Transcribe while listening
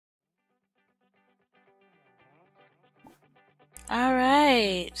All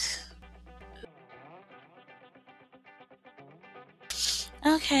right.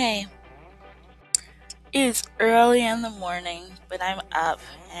 Okay. It's early in the morning, but I'm up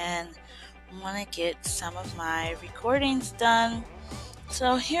and want to get some of my recordings done.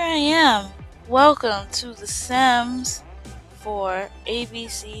 So here I am. Welcome to The Sims for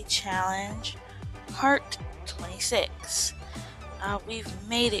ABC Challenge Part 26. We've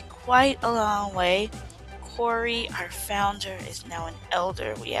made it quite a long way. Corey, our founder, is now an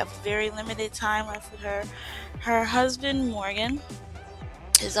elder. We have very limited time left with her. Her husband, Morgan,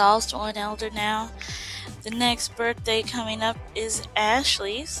 is also an elder now. The next birthday coming up is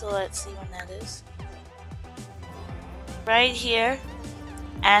Ashley, so let's see when that is. Right here,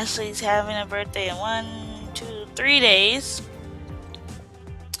 Ashley's having a birthday in 1, 2, 3 days.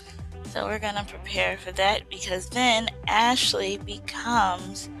 So we're gonna prepare for that because then Ashley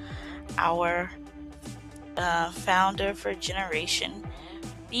becomes our founder for Generation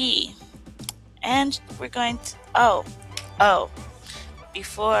B. And we're going to,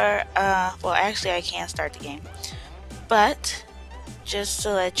 before, well, actually, I can't start the game, but just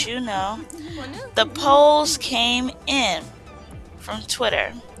to let you know, the polls came in from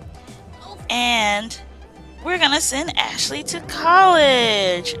Twitter, and we're gonna send Ashley to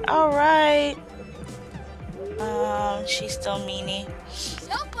college. All right. She's still meanie,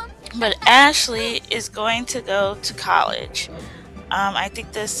 but Ashley is going to go to college. I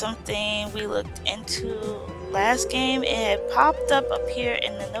think there's something we looked into last game. It had popped up here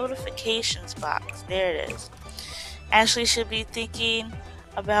in the notifications box. There it is. Ashley should be thinking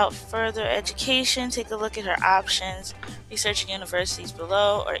about further education. Take a look at her options, researching universities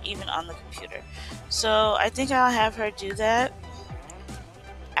below, or even on the computer. So I think I'll have her do that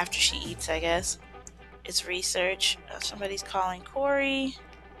after she eats, I guess. It's research. Somebody's calling Corey.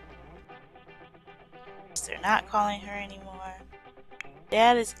 They're not calling her anymore.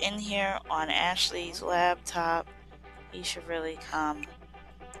 Dad is in here on Ashley's laptop. He should really come.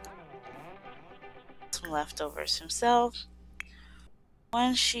 Some leftovers himself.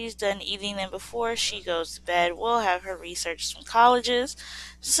 Once she's done eating and before she goes to bed, we'll have her research some colleges,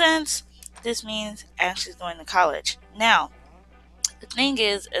 since this means Ashley's going to college. Now, the thing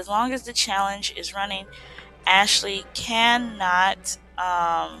is, as long as the challenge is running, Ashley cannot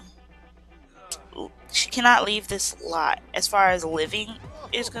she cannot leave this lot. As far as living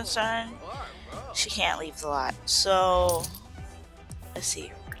is concerned, she can't leave the lot. So let's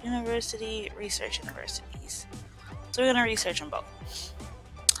see, university, research universities. So we're gonna research them both.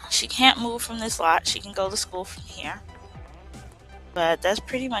 She can't move from this lot. She can go to school from here, but that's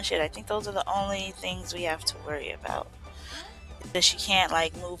pretty much it. I think those are the only things we have to worry about. That she can't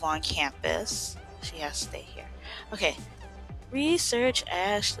like move on campus. She has to stay here. Okay, research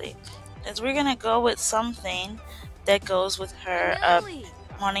Ashley. As we're gonna go with something that goes with her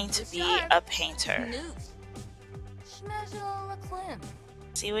wanting to be a painter.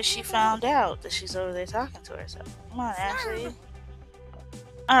 See what she found out, that she's over there talking to herself. Come on, Ashley.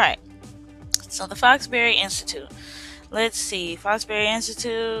 Alright, so the Foxbury Institute. Let's see, Foxbury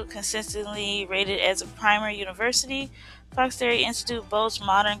Institute, consistently rated as a primary university. Foxbury Institute boasts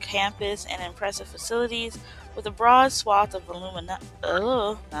modern campus and impressive facilities with a broad swath of alumni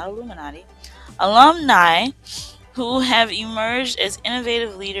who have emerged as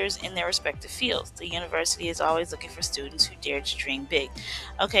innovative leaders in their respective fields. The university is always looking for students who dare to dream big.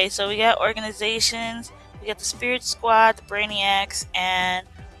 Okay, so we got organizations. We got the Spirit Squad, the Brainiacs, and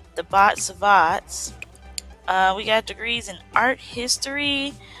the Bot Savants. We got degrees in art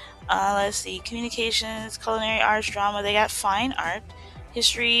history. Let's see, communications, culinary arts, drama. They got fine art,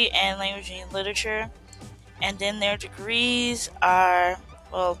 history, and language and literature. And then their degrees are,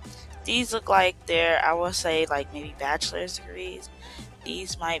 well, these look like they're, I will say, like maybe bachelor's degrees.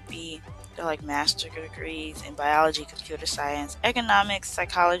 These might be, they're like master degrees in biology, computer science, economics,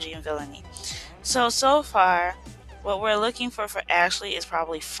 psychology, and villainy. So far, what we're looking for Ashley is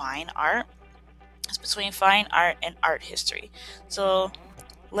probably fine art. It's between fine art and art history. So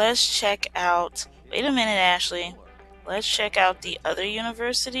let's check out, wait a minute, Ashley. Let's check out the other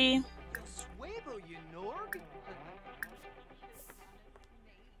university.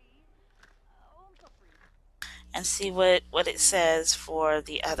 And see what it says for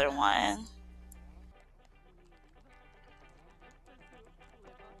the other one.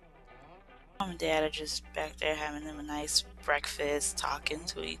 Mom and Dad are just back there having them a nice breakfast, talking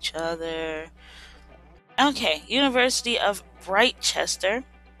to each other. Okay, University of Brightchester.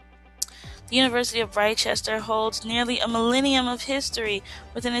 The University of Brightchester holds nearly a millennium of history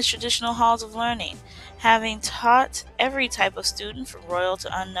within its traditional halls of learning. Having taught every type of student from royal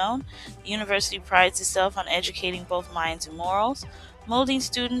to unknown, the university prides itself on educating both minds and morals, molding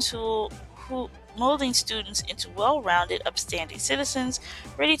students molding students into well-rounded, upstanding citizens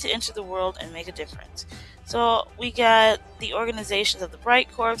ready to enter the world and make a difference. So we got the organizations of the Bright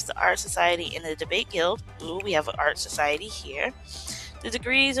Corps, the Art Society, and the Debate Guild. Ooh, we have an Art Society here. The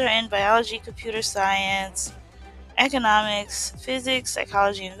degrees are in biology, computer science, economics, physics,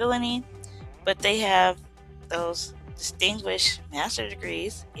 psychology, and villainy, but they have those distinguished master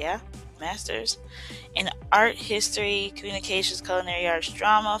degrees, masters, in art, history, communications, culinary arts,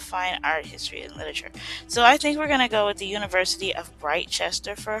 drama, fine art, history, and literature. So I think we're going to go with the University of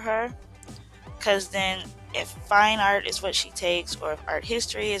Brightchester for her, because then if fine art is what she takes, or if art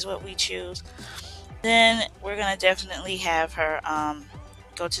history is what we choose, then we're going to definitely have her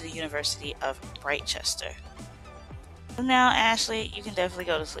go to the University of Brightchester. So now, Ashley, you can definitely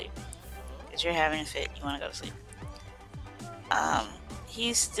go to sleep, because you're having a fit. You want to go to sleep.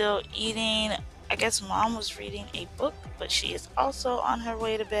 He's still eating. I guess Mom was reading a book, but she is also on her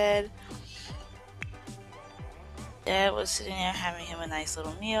way to bed. Dad was sitting there having him a nice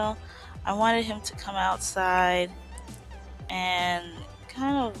little meal. I wanted him to come outside and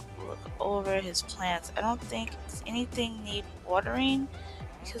kind of look over his plants. I don't think anything need watering,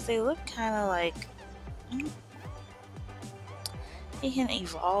 because they look kind of like he can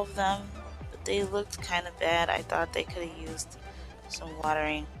evolve them, but they looked kind of bad. I thought they could have used some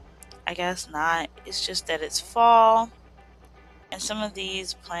watering. I guess not. It's just that it's fall, and some of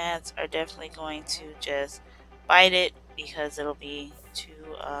these plants are definitely going to just bite it because it'll be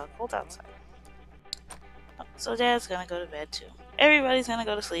too cold outside. So Dad's gonna go to bed too. Everybody's gonna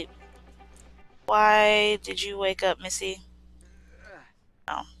go to sleep. Why did you wake up, Missy?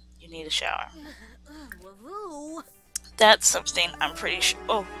 Oh, you need a shower. That's something I'm pretty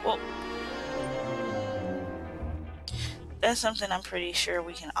sure. That's something I'm pretty sure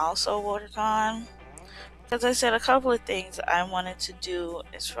we can also work on. Because I said a couple of things I wanted to do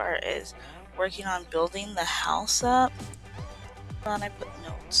as far as working on building the house up. And I put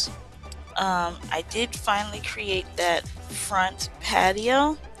notes. I did finally create that front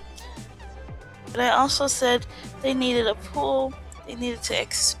patio. But I also said they needed a pool. They needed to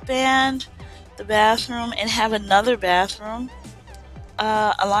expand the bathroom and have another bathroom,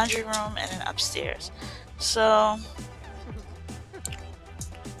 a laundry room, and an upstairs. So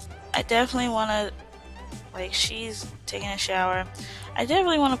I definitely want to, like, she's taking a shower. I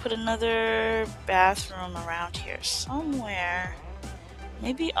definitely want to put another bathroom around here somewhere.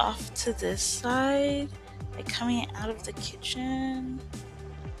 Maybe off to this side, like coming out of the kitchen.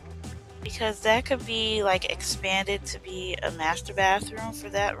 Because that could be like expanded to be a master bathroom for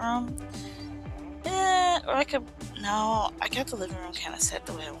that room. Or I could, no, I got the living room kind of set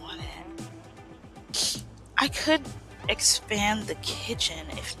the way I want it. I could expand the kitchen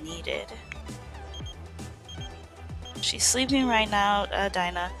if needed. She's sleeping right now,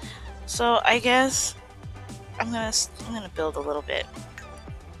 Dinah. So I guess I'm gonna build a little bit.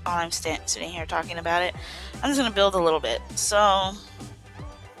 While I'm sitting here talking about it, I'm just gonna build a little bit. So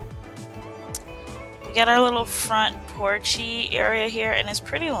we got our little front porchy area here, and it's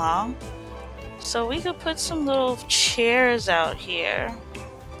pretty long. So we could put some little chairs out here.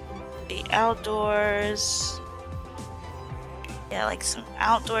 The outdoors. Yeah, like some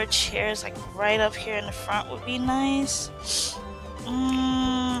outdoor chairs, like right up here in the front would be nice.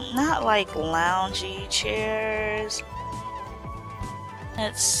 Not like loungy chairs.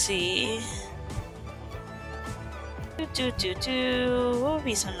 Let's see. What would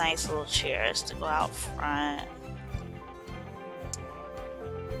be some nice little chairs to go out front?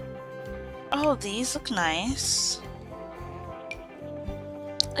 Oh, these look nice.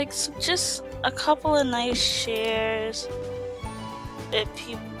 Like just a couple of nice chairs that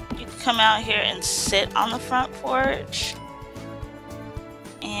you can come out here and sit on the front porch.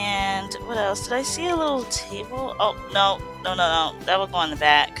 And what else? Did I see a little table? Oh, no. That would go on the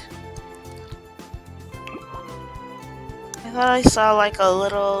back. I thought I saw like a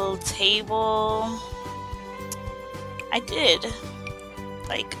little table. I did.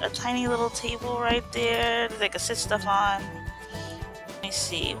 Like a tiny little table right there that they could sit stuff on. Let me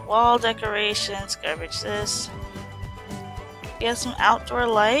see. Wall decorations. Garbage this. We have some outdoor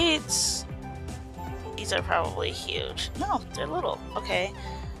lights. These are probably huge. No, they're little. Okay.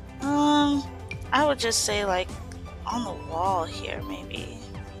 I would just say like on the wall here maybe.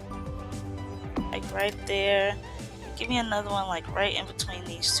 Like right there. Give me another one like right in between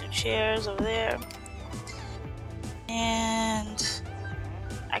these two chairs over there. And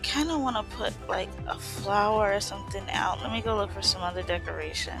I kind of want to put like a flower or something out. Let me go look for some other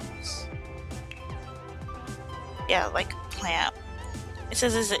decorations. Yeah, like a plant. It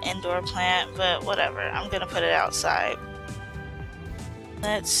says it's an indoor plant, but whatever. I'm gonna put it outside.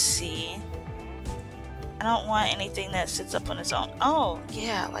 Let's see. I don't want anything that sits up on its own. Oh,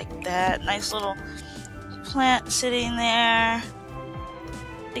 yeah, like that. Nice little plant sitting there.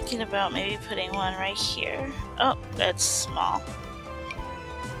 Thinking about maybe putting one right here. Oh, that's small.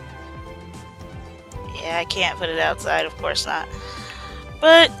 Yeah, I can't put it outside, of course not.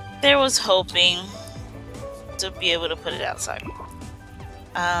 But there was hoping to be able to put it outside.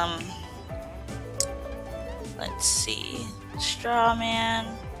 Let's see. Straw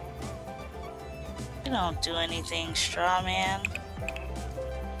man. You don't do anything, straw man.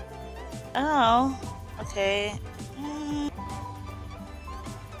 Oh, okay.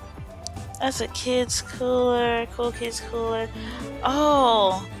 That's a kid's cooler, cool kids cooler.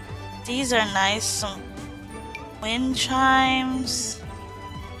 Oh, these are nice. Some wind chimes.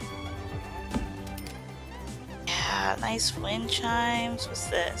 Yeah, nice wind chimes. What's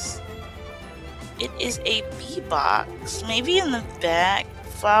this? It is a bee box. Maybe in the back.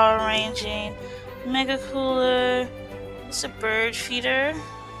 Flower arranging. Mega cooler. It's a bird feeder.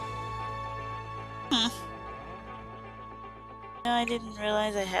 No, I didn't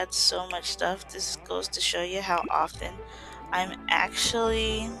realize I had so much stuff. This goes to show you how often I'm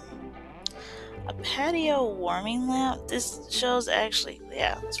actually... A patio warming lamp? This shows actually...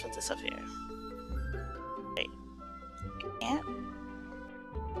 Yeah, let's put this up here. Wait. I can't?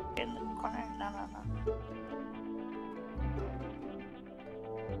 In the corner? No.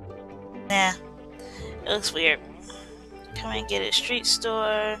 Nah. It looks weird. Come and get it. Street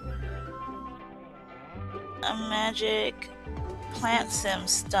store. A magic plant sim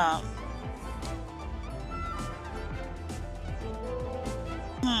stump.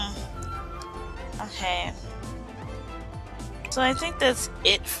 Okay. So I think that's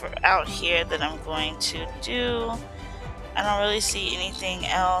it for out here that I'm going to do. I don't really see anything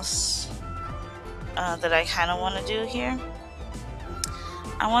else that I kind of want to do here.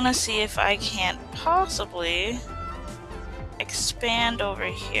 I want to see if I can't possibly expand over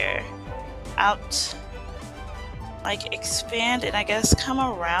here. Out. Like expand and I guess come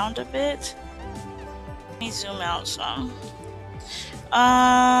around a bit. Let me zoom out some.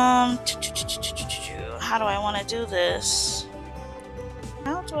 How do I want to do this?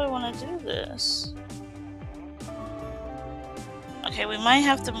 How do I want to do this? Okay, we might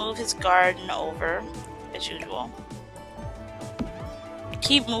have to move his garden over, as usual. I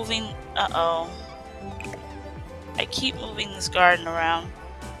keep moving... Uh-oh. I keep moving this garden around.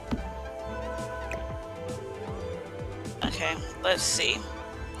 Okay, let's see.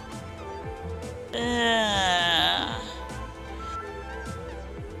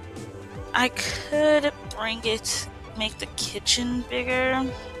 I could bring it, make the kitchen bigger,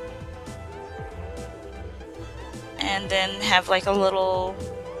 and then have like a little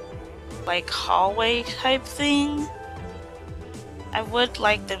like hallway type thing. I would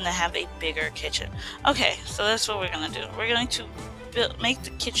like them to have a bigger kitchen. Okay, so that's what we're gonna do. We're going to make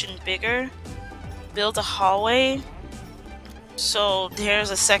the kitchen bigger, build a hallway, so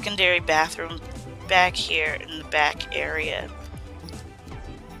there's a secondary bathroom back here in the back area.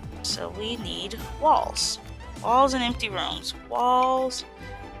 So we need walls. Walls and empty rooms. Walls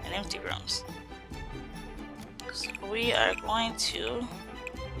and empty rooms. So we are going to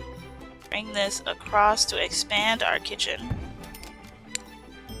bring this across to expand our kitchen.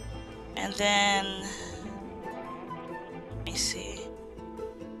 And then, let me see.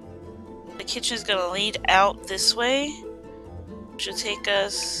 The kitchen is going to lead out this way, which will take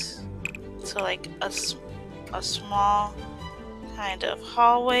us to like a small kind of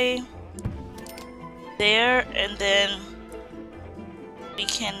hallway there, and then we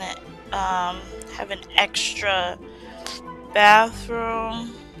can have an extra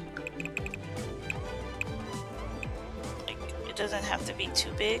bathroom. Like, it doesn't have to be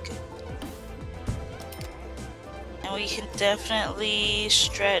too big. And we can definitely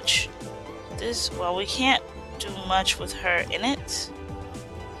stretch this. Well, we can't do much with her in it.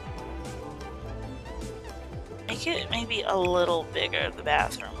 Make it maybe a little bigger, the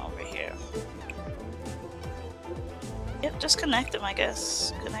bathroom over here. Yep, just connect them, I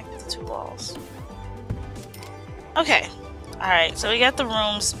guess. Connect the two walls. Okay. Alright, so we got the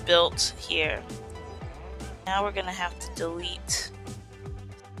rooms built here. Now we're gonna have to delete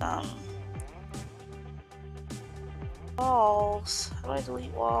walls. How do I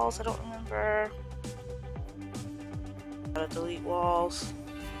delete walls? I don't remember. How to delete walls.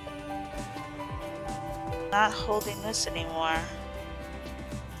 Not holding this anymore.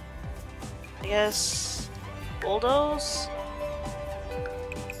 I guess bulldoze?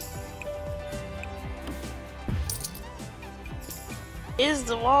 Is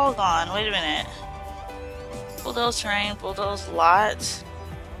the wall gone? Wait a minute. Bulldoze terrain, bulldoze lot.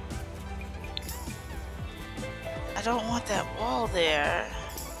 I don't want that wall there.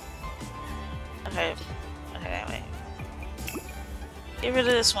 Okay. Okay, wait. Get rid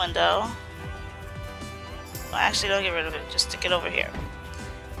of this window. Well, actually, don't get rid of it. Just stick it over here.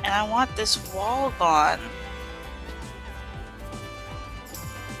 And I want this wall gone.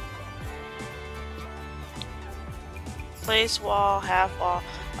 Place wall, half wall.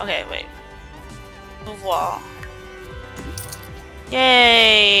 Okay, wait. Move wall.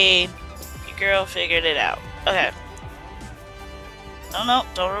 Yay! Your girl figured it out. Okay. Oh no,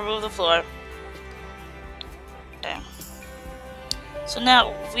 don't remove the floor. Okay. So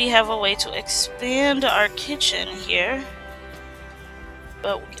now we have a way to expand our kitchen here.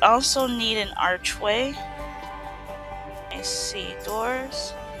 But we also need an archway. I see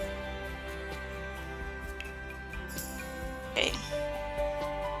doors. Okay.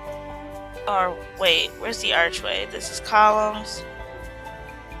 Or wait, where's the archway? This is columns.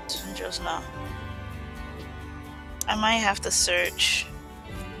 Just no. I might have to search.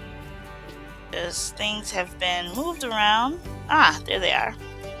 Because things have been moved around. Ah, there they are.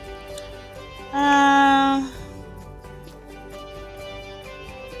 I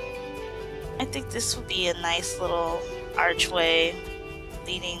think this would be a nice little archway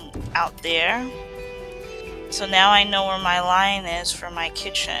leading out there. So now I know where my line is for my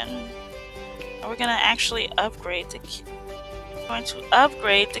kitchen. And we're gonna actually upgrade the kitchen.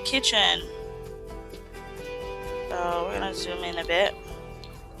 So we're gonna zoom in a bit.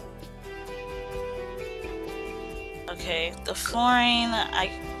 Okay, the flooring,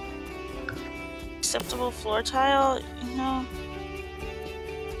 acceptable floor tile, you know.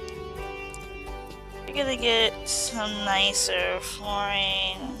 We're gonna get some nicer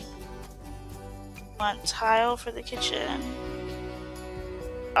flooring. Want tile for the kitchen.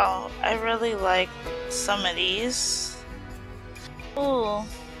 Oh, I really like some of these. Ooh.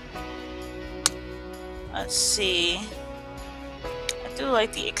 Let's see. I do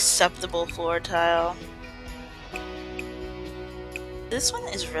like the acceptable floor tile. This one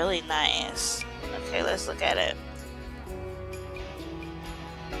is really nice. Okay, let's look at it.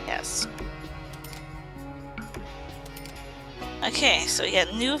 Yes. Okay, so we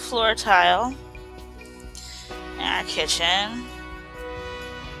got new floor tile in our kitchen.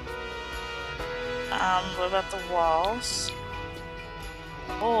 What about the walls?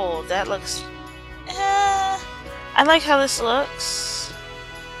 Oh, that looks... I like how this looks.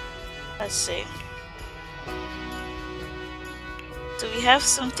 Let's see. Do we have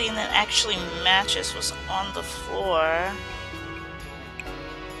something that actually matches what's on the floor?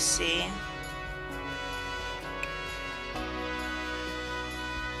 Let's see.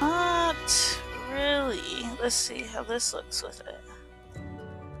 Not really. Let's see how this looks with it.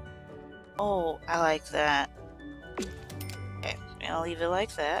 Oh, I like that. Okay, I'll leave it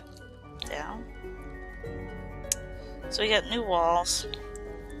like that. Down. So we got new walls.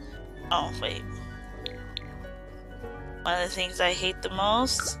 Oh, wait. One of the things I hate the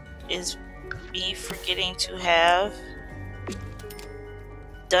most is me forgetting to have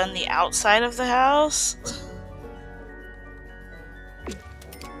done the outside of the house.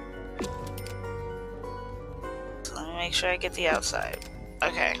 So let me make sure I get the outside.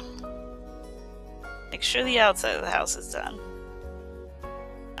 Okay. Make sure the outside of the house is done.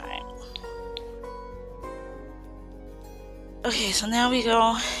 Alright. Okay, so now we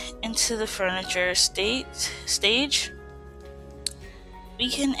go into the furniture stage. We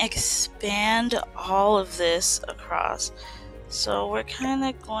can expand all of this across. So we're kind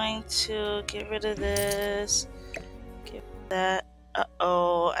of going to get rid of this. Get that.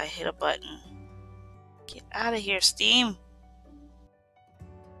 Uh-oh, I hit a button. Get out of here, Steam.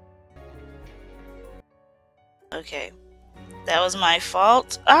 Okay, that was my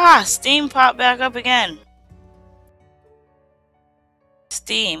fault. Ah, Steam popped back up again.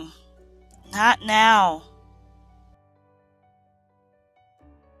 Steam, not now.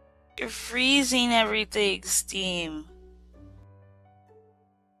 You're freezing everything, Steam.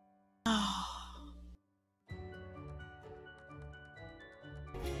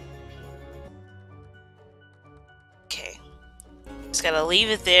 Okay, just gotta leave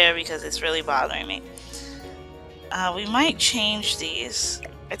it there because it's really bothering me. We might change these.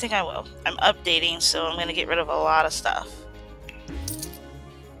 I think I will. I'm updating, so I'm gonna get rid of a lot of stuff.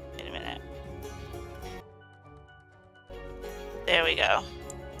 Wait a minute. There we go.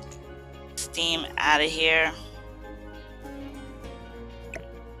 Steam out of here.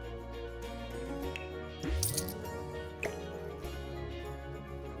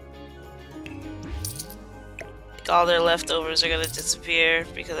 all their leftovers are gonna disappear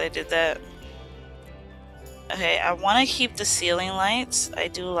because I did that. Okay, I want to keep the ceiling lights. I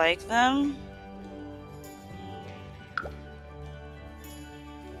do like them.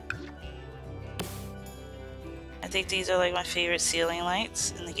 I think these are like my favorite ceiling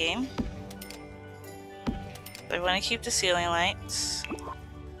lights in the game. I want to keep the ceiling lights.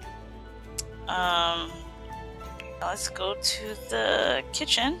 Let's go to the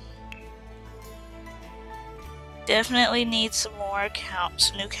kitchen. Definitely need some more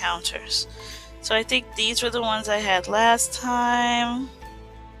new counters. So I think these were the ones I had last time.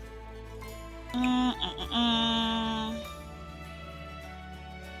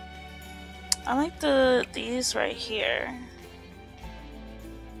 I like these right here.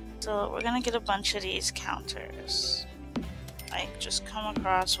 So we're gonna get a bunch of these counters. Like, just come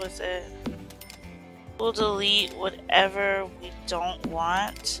across with it. We'll delete whatever we don't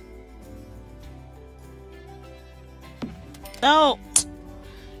want. No!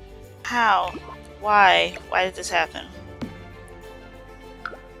 How? Why? Why did this happen?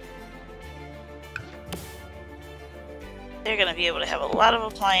 They're gonna be able to have a lot of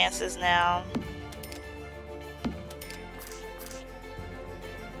appliances now.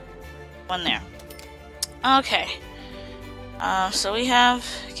 One there. Okay. So we have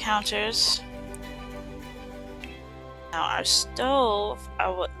counters. Now our stove, I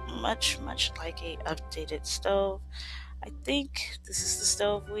would much like a updated stove. I think this is the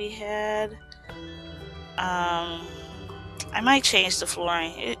stove we had. I might change the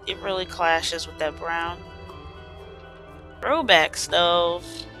flooring. It really clashes with that brown. Throwback stove.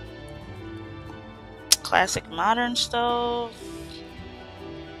 Classic modern stove.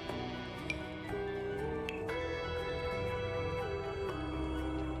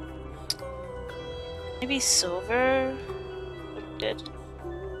 Maybe silver. Good.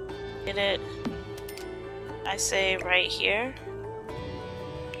 Get it. I say right here.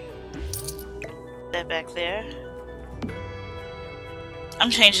 That back there. I'm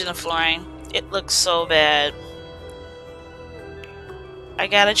changing the flooring. It looks so bad. I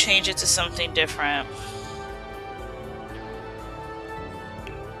gotta change it to something different.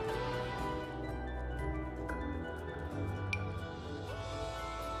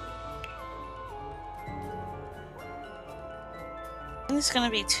 I think it's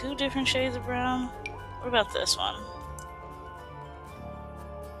gonna be 2 different shades of brown. What about this one?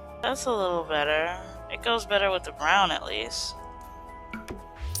 That's a little better. It goes better with the brown at least.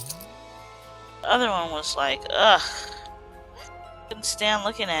 The other one was like, ugh. Couldn't stand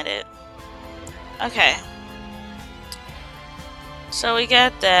looking at it. Okay. So we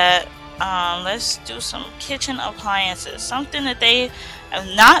got that. Let's do some kitchen appliances. Something that they have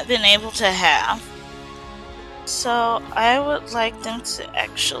not been able to have. So I would like them to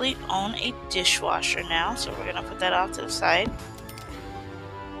actually own a dishwasher now. So we're gonna put that off to the side.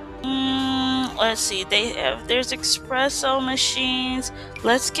 Let's see. There's espresso machines.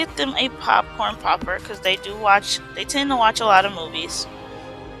 Let's get them a popcorn popper because they tend to watch a lot of movies.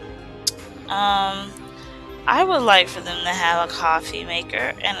 I would like for them to have a coffee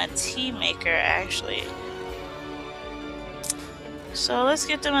maker and a tea maker actually. So let's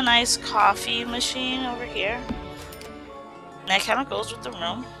get them a nice coffee machine over here. And that kind of goes with the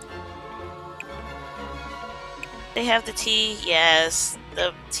room. They have the tea, yes,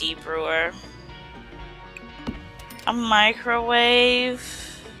 the tea brewer. A microwave.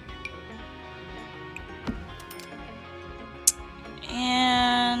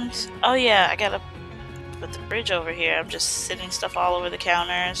 And, oh yeah, I gotta put the fridge over here. I'm just sitting stuff all over the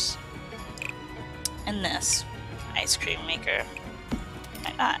counters. And this ice cream maker.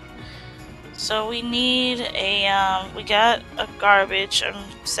 Why not? So we need a, we got a garbage. I'm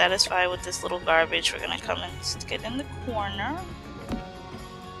satisfied with this little garbage. We're gonna come and stick it in the corner.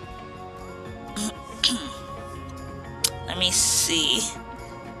 Let me see.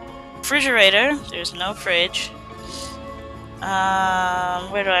 Refrigerator. There's no fridge.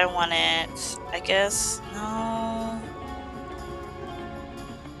 Where do I want it? I guess, no.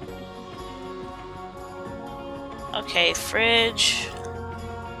 Okay, fridge.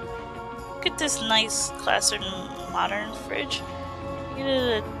 Look at this nice, classic, modern fridge.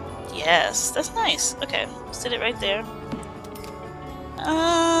 Yes, that's nice. Okay, sit it right there.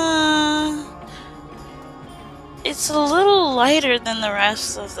 It's a little lighter than the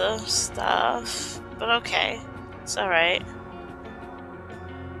rest of the stuff, but okay, it's alright.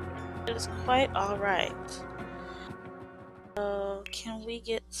 It is quite alright. So, can we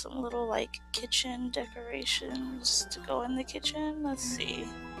get some little, like, kitchen decorations to go in the kitchen? Let's see.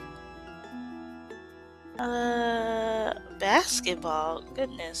 Basketball.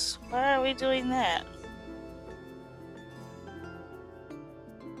 Goodness, why are we doing that?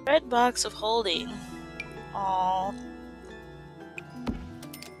 Red box of holding. Oh,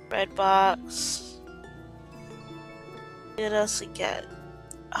 red box. What else we get?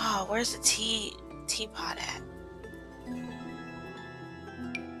 Oh, where's the teapot at?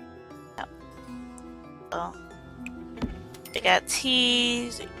 Oh. Oh. They got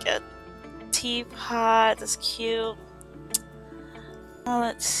teas, they got teapot, that's cute. Now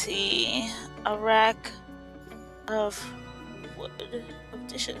let's see. A rack of wood of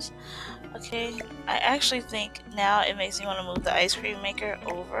dishes. Okay, I actually think now it makes me want to move the ice cream maker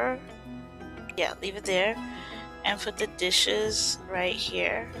over. Yeah, leave it there. And put the dishes right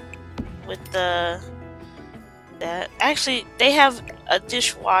here with that. Actually, they have a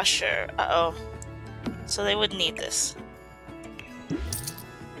dishwasher. Uh-oh. So they would need this.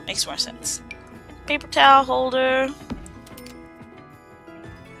 Makes more sense. Paper towel holder.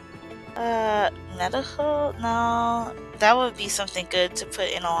 Medical? No. That would be something good to put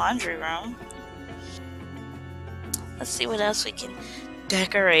in a laundry room. Let's see what else we can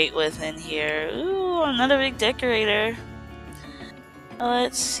decorate with in here. Ooh, another big decorator.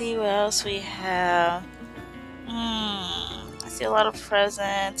 Let's see what else we have. I see a lot of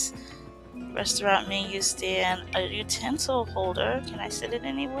presents. Restaurant menu stand. A utensil holder. Can I sit it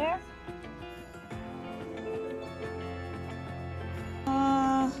anywhere?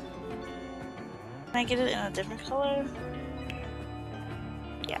 Can I get it in a different color?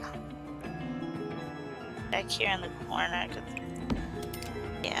 Yeah. Back here in the corner.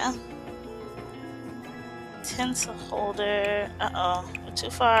 Yeah. Utensil holder. Uh-oh. Went too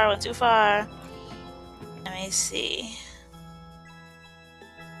far. Went too far. Let me see.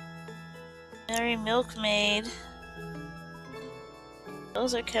 Mary Milkmaid.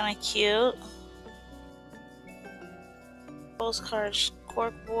 Those are kind of cute. Postcards,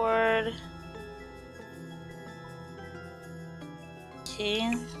 corkboard.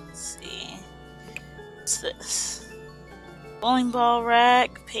 Okay, let's see. What's this? Bowling ball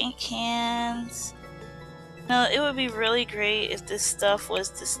rack, paint cans. No, it would be really great if this stuff was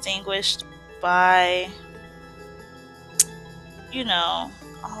distinguished by, you know,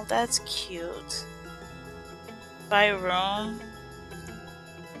 oh, that's cute. By room.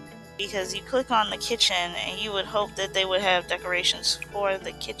 Because you click on the kitchen and you would hope that they would have decorations for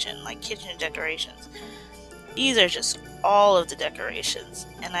the kitchen, like kitchen decorations. These are just all of the decorations,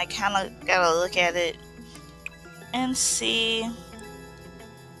 and I kind of gotta look at it and see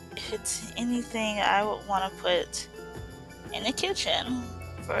if it's anything I would want to put in the kitchen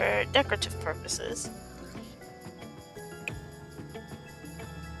for decorative purposes.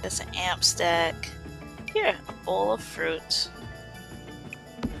 That's an amp stack. Here, a bowl of fruit.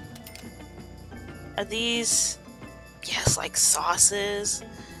 Are these, yes, like sauces?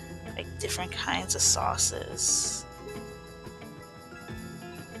 Like different kinds of sauces.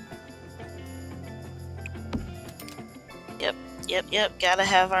 Yep, gotta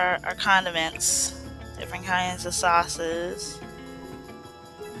have our condiments. Different kinds of sauces.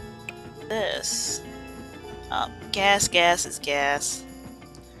 This. Gas is gas.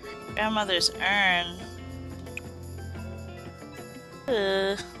 Grandmother's urn.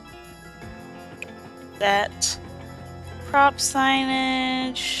 That. Prop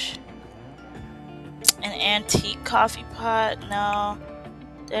signage. An antique coffee pot. No.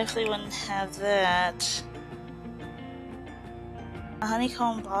 Definitely wouldn't have that. A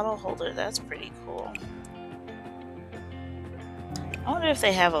honeycomb bottle holder. That's pretty cool. I wonder if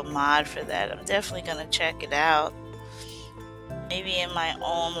they have a mod for that. I'm definitely gonna check it out. Maybe in my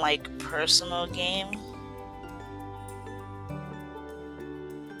own, like, personal game.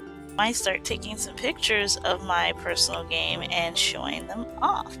 Might start taking some pictures of my personal game and showing them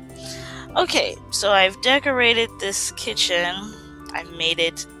off. Okay, so I've decorated this kitchen. I've made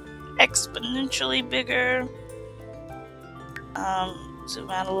it exponentially bigger. Zoom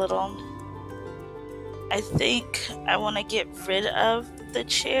out a little. I think I want to get rid of the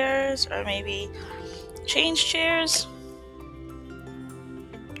chairs, or maybe change chairs.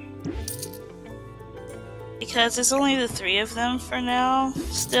 Because it's only the 3 of them for now,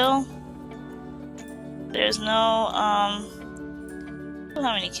 still. There's no, I don't know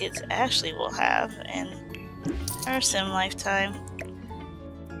how many kids Ashley will have in her sim lifetime.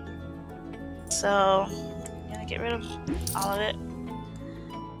 So, I'm gonna get rid of all of it.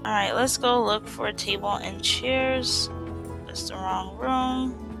 Alright, let's go look for a table and chairs. That's the wrong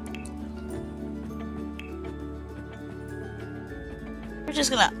room. We're just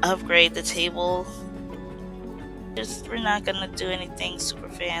gonna upgrade the table. We're not gonna do anything super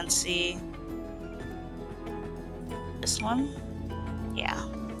fancy. This one? Yeah.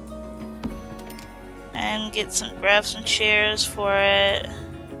 And grab some chairs for it.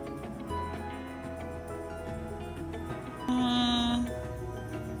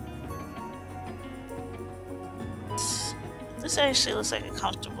 This actually looks like a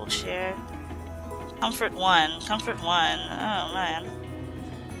comfortable chair. Comfort 1. Comfort 1. Oh man.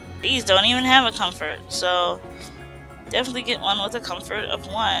 These don't even have a comfort, so definitely get one with a comfort of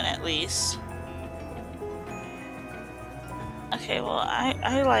 1 at least. Okay, well,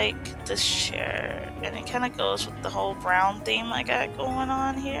 I like this chair, and it kind of goes with the whole brown theme I got going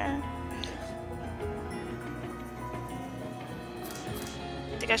on here.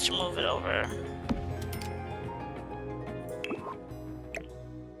 I think I should move it over.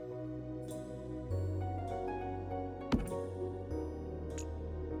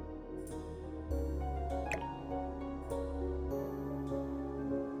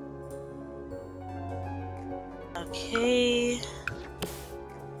 Okay.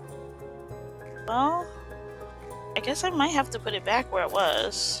 Well, I guess I might have to put it back where it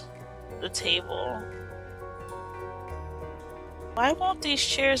was. The table. Why won't these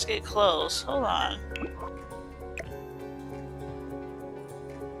chairs get closed? Hold on.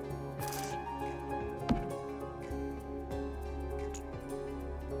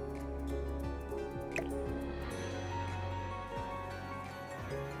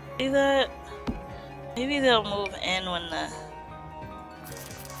 See that? Maybe they'll move in when the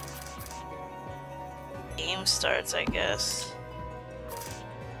game starts, I guess.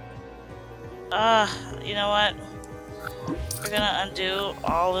 You know what? We're gonna undo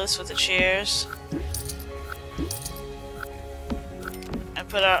all this with the chairs and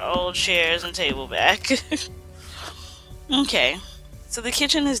put our old chairs and table back. Okay, so the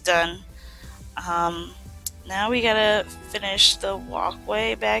kitchen is done. Now we gotta finish the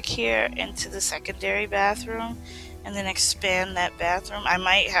walkway back here into the secondary bathroom and then expand that bathroom. I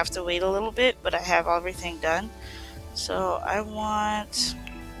might have to wait a little bit, but I have everything done. So I want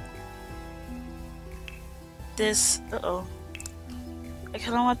this. I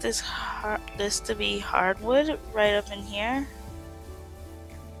kind of want this to be hardwood right up in here.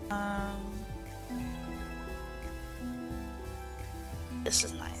 This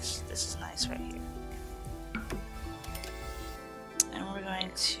is nice. This is nice right here. And we're going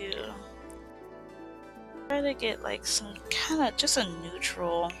to try to get like some kind of just a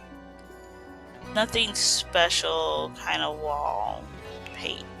neutral, nothing special kind of wall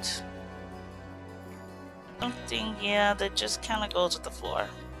paint. Something, yeah, that just kind of goes with the floor.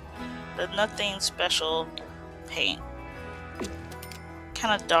 The nothing special paint.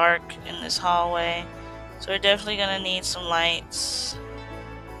 Kind of dark in this hallway, so we're definitely gonna need some lights.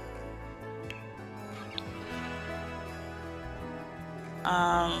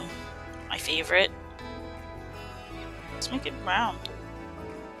 My favorite. Let's make it brown.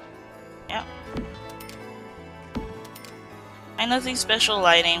 Yep. And nothing special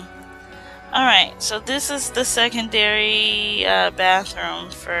lighting. Alright, so this is the secondary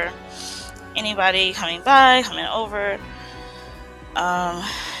bathroom for anybody coming by, coming over.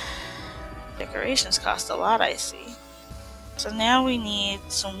 Decorations cost a lot, I see. So now we need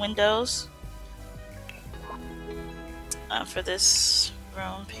some windows for this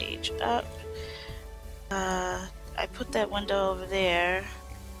room page up. I put that window over there.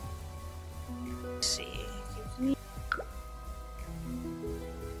 Let's see.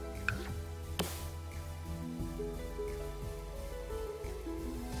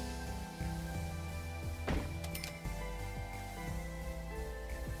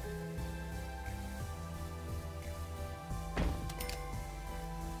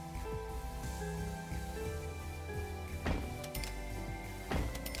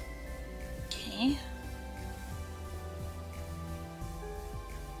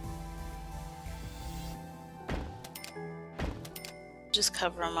 Just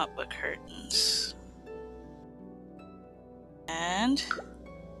cover them up with curtains. And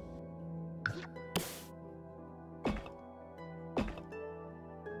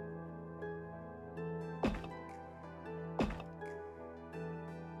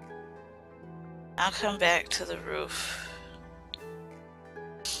I'll come back to the roof.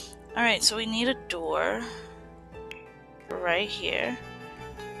 Alright, so we need a door right here.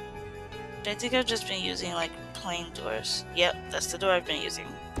 I think I've just been using like plain doors. Yep, that's the door I've been using.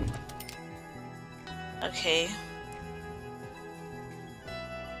 Okay.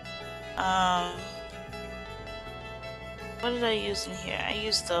 What did I use in here? I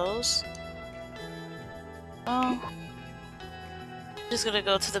used those. Oh. I'm just gonna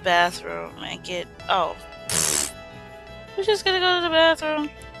go to the bathroom and get... Oh. We're just gonna go to the bathroom.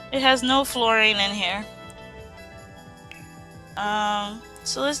 It has no flooring in here.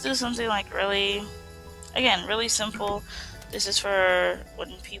 So let's do something like really... Again, really simple. This is for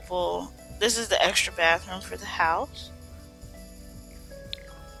when people... This is the extra bathroom for the house.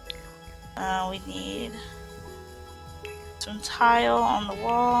 We need some tile on the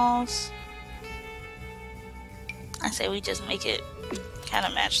walls. I say we just make it kind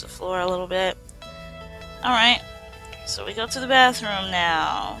of match the floor a little bit. Alright, so we go to the bathroom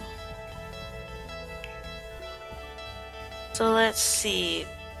now. So let's see.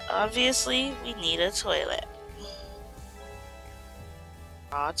 Obviously, we need a toilet.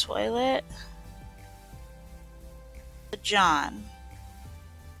 Raw toilet. The John.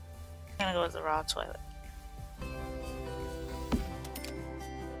 I'm gonna go with the raw toilet.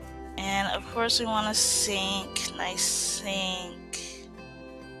 And of course we want a sink, nice sink.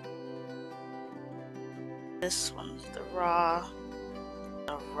 This one, the raw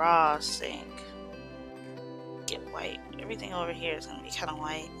sink. Get white. Everything over here is gonna be kind of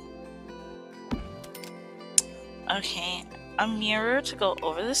white. Okay, a mirror to go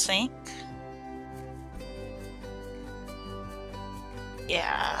over the sink.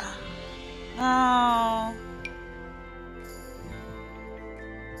 Yeah. No.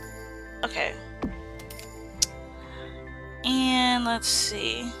 Okay. And let's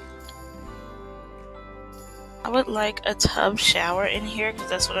see. I would like a tub shower in here because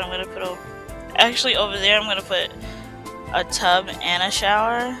that's what I'm going to put over. Actually, over there I'm going to put a tub and a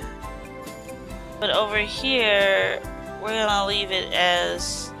shower. But over here, we're going to leave it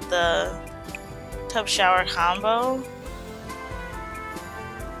as the tub shower combo.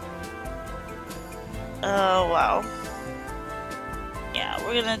 Oh, wow. Yeah,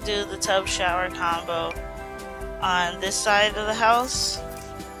 we're gonna do the tub shower combo on this side of the house.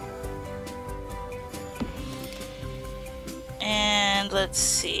 And let's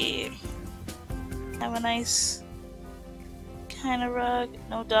see. Have a nice kind of rug.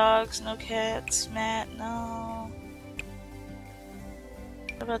 No dogs, no cats, mat, no.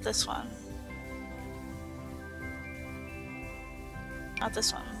 What about this one? Not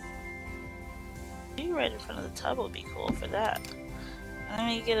this one. Maybe right in front of the tub would be cool for that. Let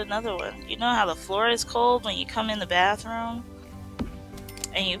me get another one. You know how the floor is cold when you come in the bathroom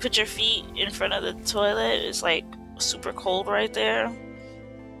and you put your feet in front of the toilet? It's like super cold right there.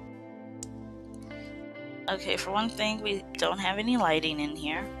 Okay, for one thing, we don't have any lighting in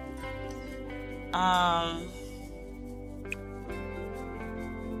here.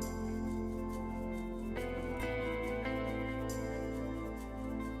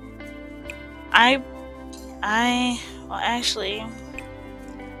 Well, actually,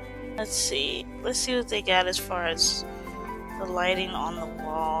 let's see what they got as far as the lighting on the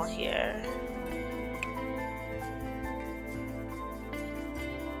wall here.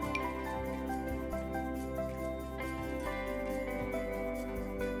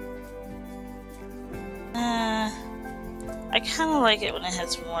 I kind of like it when it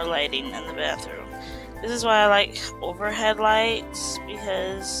has more lighting in the bathroom. This is why I like overhead lights,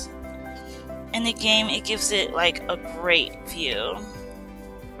 because in the game it gives it like a great view.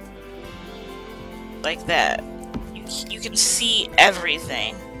 Like that. You can see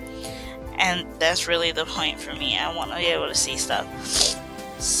everything. And that's really the point for me. I want to be able to see stuff.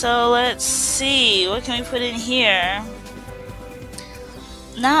 So let's see. What can we put in here?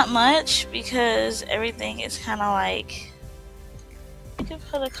 Not much, because everything is kind of like... We could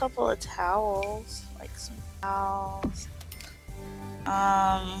put a couple of towels. Like some towels.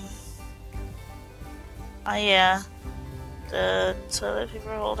 Oh yeah, the toilet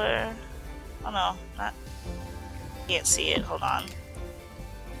paper holder. Oh no, not. Can't see it. Hold on.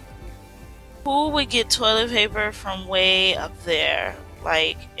 Who would get toilet paper from way up there?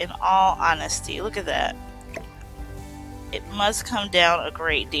 Like, in all honesty, look at that. It must come down a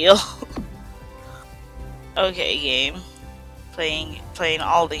great deal. Okay, game. Playing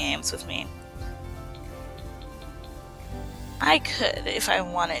all the games with me. I could if I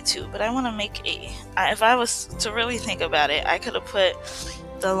wanted to, but I want to make a... if I was to really think about it, I could have put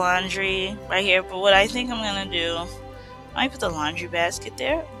the laundry right here, but what I think I'm going to do... I might put the laundry basket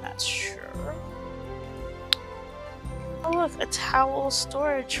there. I'm not sure. Oh look, a towel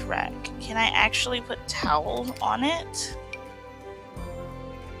storage rack. Can I actually put towels on it?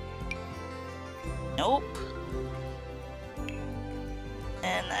 Nope.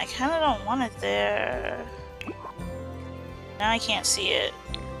 And I kind of don't want it there. Now I can't see it.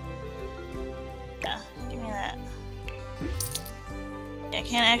 Yeah, give me that. Yeah, I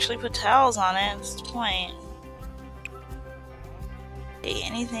can't actually put towels on it, that's the point. Okay,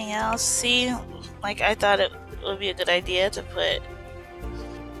 anything else? See, like I thought it would be a good idea to put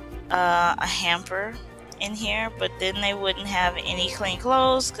a hamper in here, but then they wouldn't have any clean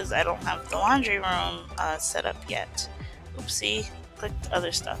clothes because I don't have the laundry room set up yet. Oopsie, clicked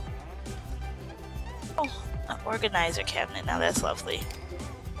other stuff. Oh. Organizer cabinet, now that's lovely.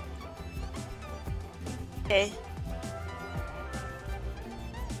 Okay.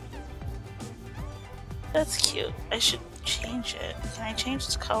 That's cute. I should change it. Can I change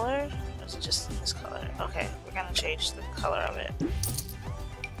its color? Or is it just this color? Okay, we're gonna change the color of it.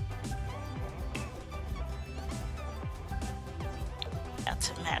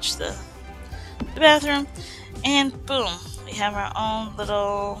 To match the bathroom, and boom, we have our own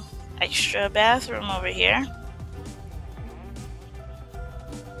little extra bathroom over here.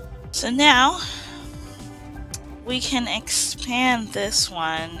 So now we can expand this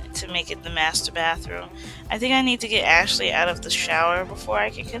one to make it the master bathroom. I think I need to get Ashley out of the shower before I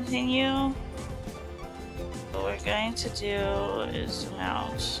can continue. What we're going to do is zoom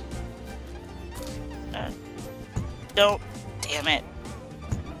out. Don't, damn it.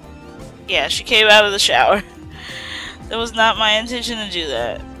 Yeah, she came out of the shower. That was not my intention to do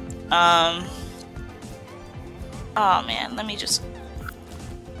that. Oh man, let me just...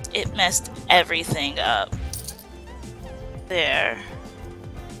 It messed everything up. There.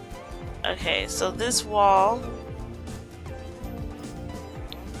 Okay, so this wall...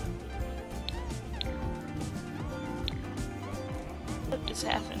 What is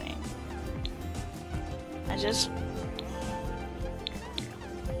happening? I just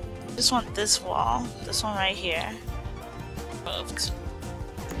want this wall, this one right here, moved.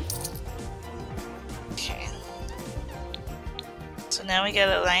 Okay. So now we got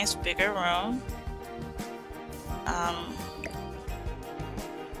a nice bigger room.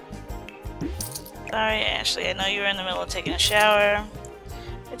 Sorry, Ashley, I know you were in the middle of taking a shower.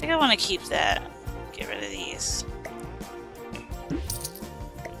 I think I want to keep that. Get rid of these.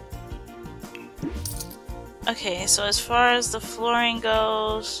 Okay, so as far as the flooring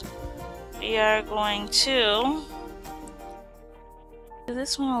goes, we are going to do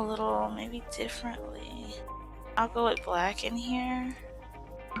this one a little maybe differently. I'll go with black in here.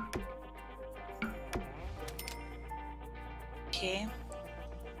 Okay.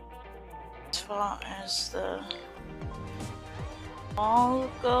 As far as the wall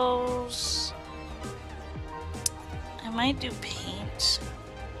goes, I might do paint.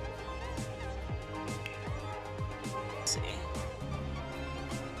 Let's see.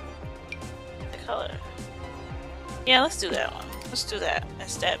 Color. Yeah, let's do that one. Let's do that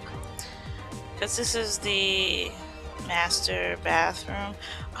instead. Because this is the master bathroom.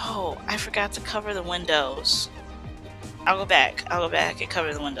 Oh, I forgot to cover the windows. I'll go back and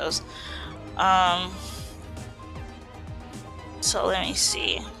cover the windows. So let me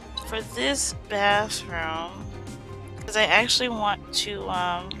see. For this bathroom, because I actually want to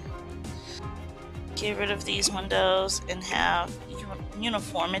get rid of these windows and have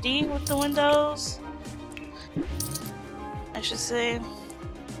uniformity with the windows, I should say,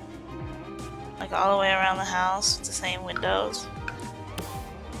 like all the way around the house with the same windows.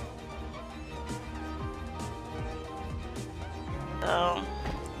 So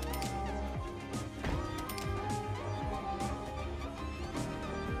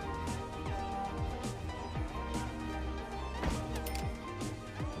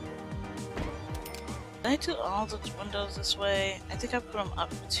did I do all the windows this way? I think I put them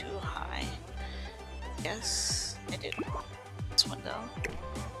up too high. Yes, I did. This window.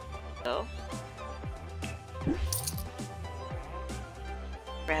 Go.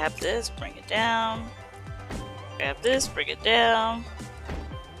 Grab this, bring it down. Grab this, bring it down.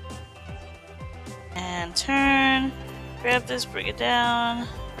 And turn. Grab this, bring it down.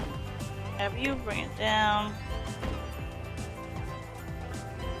 Grab you, bring it down.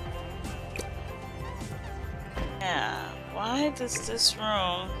 Yeah, why does this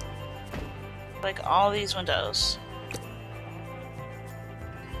room like all these windows?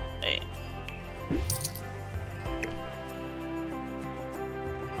 Wait.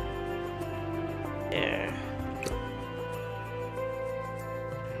 There.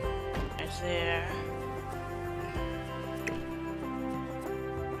 There's there.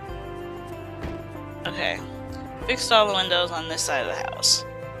 Okay. Fixed all the windows on this side of the house.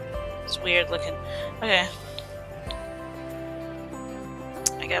 It's weird looking. Okay.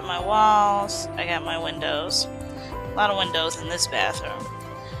 I got my walls, I got my windows. A lot of windows in this bathroom.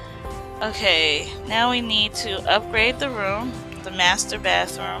 Okay, now we need to upgrade the room, the master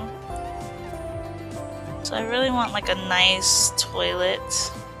bathroom. So I really want like a nice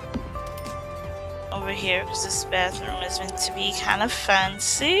toilet over here because this bathroom is meant to be kind of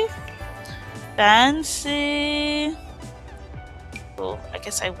fancy. Fancy. Well, I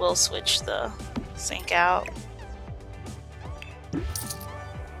guess I will switch the sink out.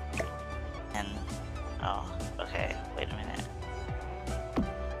 Oh, okay, wait a minute.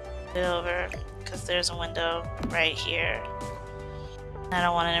 It over, because there's a window right here. I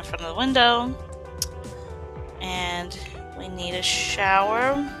don't want it in front of the window. And we need a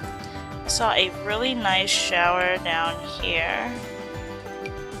shower. saw a really nice shower down here.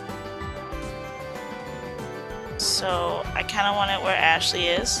 So I kind of want it where Ashley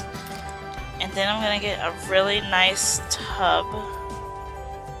is. And then I'm going to get a really nice tub.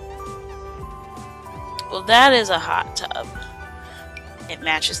 Well, that is a hot tub. It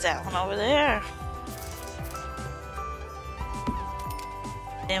matches that one over there.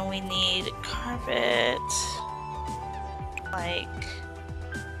 Then we need carpet. Like,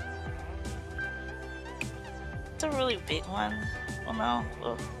 it's a really big one. Well,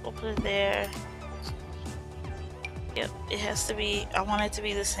 no, we'll put it there. Yep, it has to be, I want it to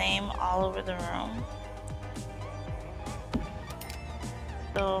be the same all over the room.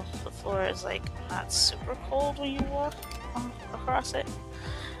 So the floor is like not super cold when you walk across it.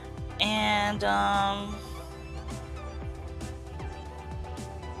 And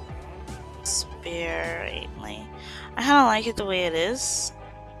sparingly. I kinda like it the way it is,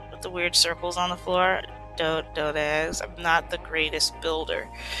 with the weird circles on the floor. Don't ask. I'm not the greatest builder.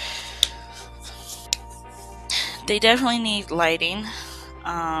 They definitely need lighting.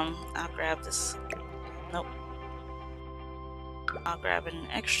 I'll grab this. Nope. I'll grab an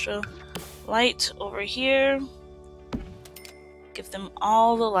extra light over here. Give them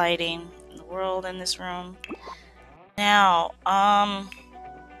all the lighting in the world in this room. Now, I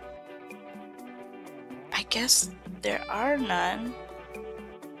guess there are none.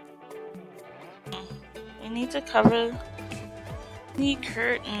 We need to cover. Need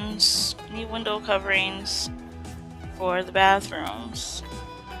curtains. Need window coverings for the bathrooms.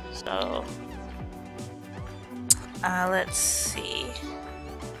 So let's see.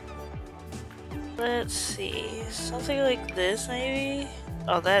 Something like this maybe.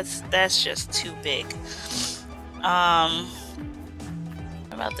 Oh, that's just too big. How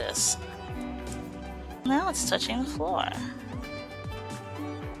about this? Now it's touching the floor.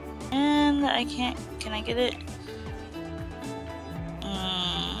 And I can't, can I get it?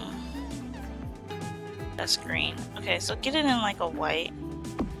 That's green. Okay, so get it in like a white.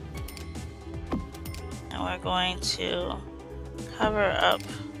 And we're going to cover up.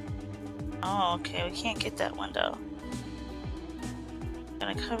 Oh, okay, we can't get that window. I'm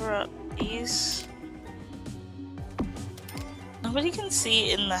gonna cover up these. Nobody can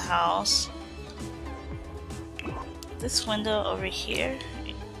see in the house. This window over here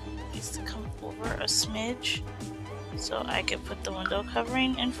needs to come over a smidge so I can put the window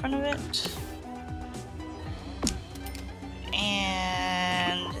covering in front of it.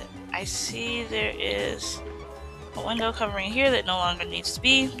 And I see there is a window covering here that no longer needs to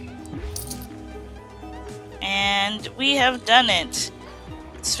be. And we have done it.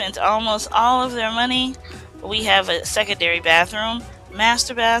 Spent almost all of their money. We have a secondary bathroom,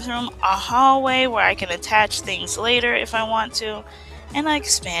 master bathroom, a hallway where I can attach things later if I want to, and an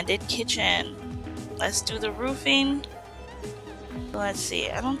expanded kitchen. Let's do the roofing. Let's see,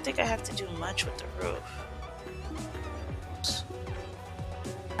 I don't think I have to do much with the roof.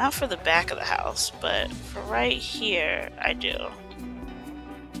 Not for the back of the house, but for right here, I do.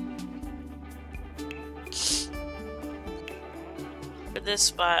 For this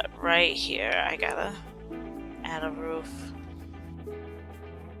spot right here, I gotta add a roof.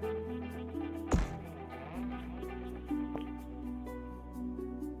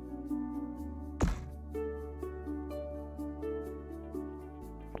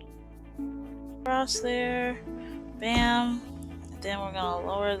 Across there, bam. And then we're gonna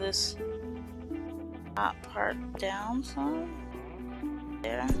lower this top part down some.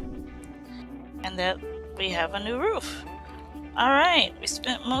 There. And that we have a new roof. Alright, we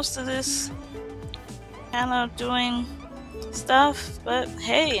spent most of this kind of doing stuff, but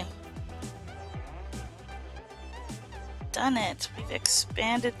hey, done it. We've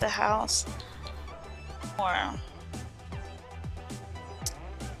expanded the house more.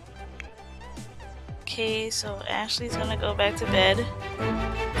 Okay, so Ashley's gonna go back to bed.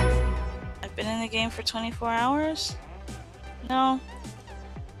 I've been in the game for 24 hours? No?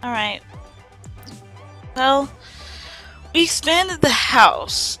 Alright. Well, we expanded the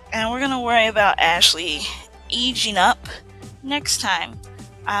house, and we're gonna worry about Ashley aging up next time.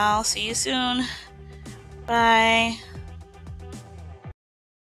 I'll see you soon. Bye.